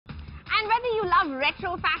whether you love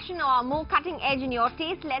retro fashion or are more cutting edge in your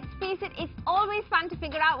taste, let's face it, it's always fun to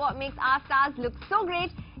figure out what makes our stars look so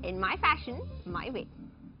great in My Fashion, My Way.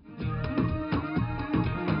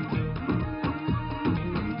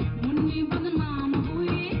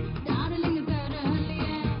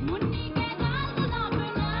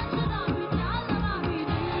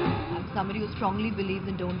 Somebody who strongly believes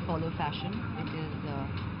in don't follow fashion, because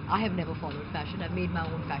I have never followed fashion. I've made my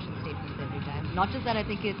own fashion statements every time. Not just that I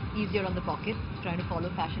think it's easier on the pocket. Trying to follow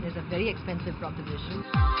fashion is a very expensive proposition.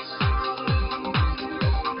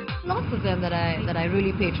 Lots of them that I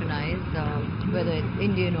really patronize, whether it's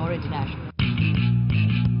Indian or international.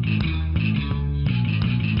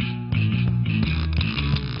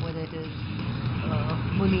 Whether it is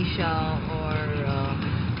Monisha or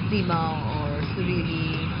Seema or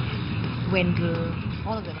Surili, Wendell,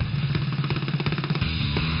 all of them.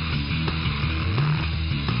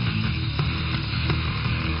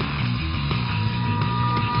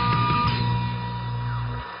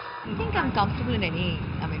 I think I'm comfortable in any,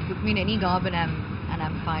 put me in any garb and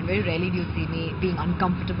I'm fine. Very rarely do you see me being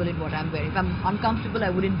uncomfortable in what I'm wearing. If I'm uncomfortable, I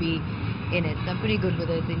wouldn't be in it. So I'm pretty good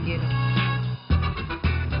whether it's Indian.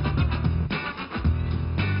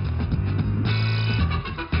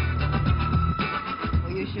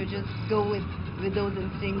 You should just go with those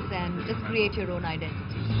instincts and just create your own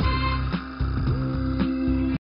identity.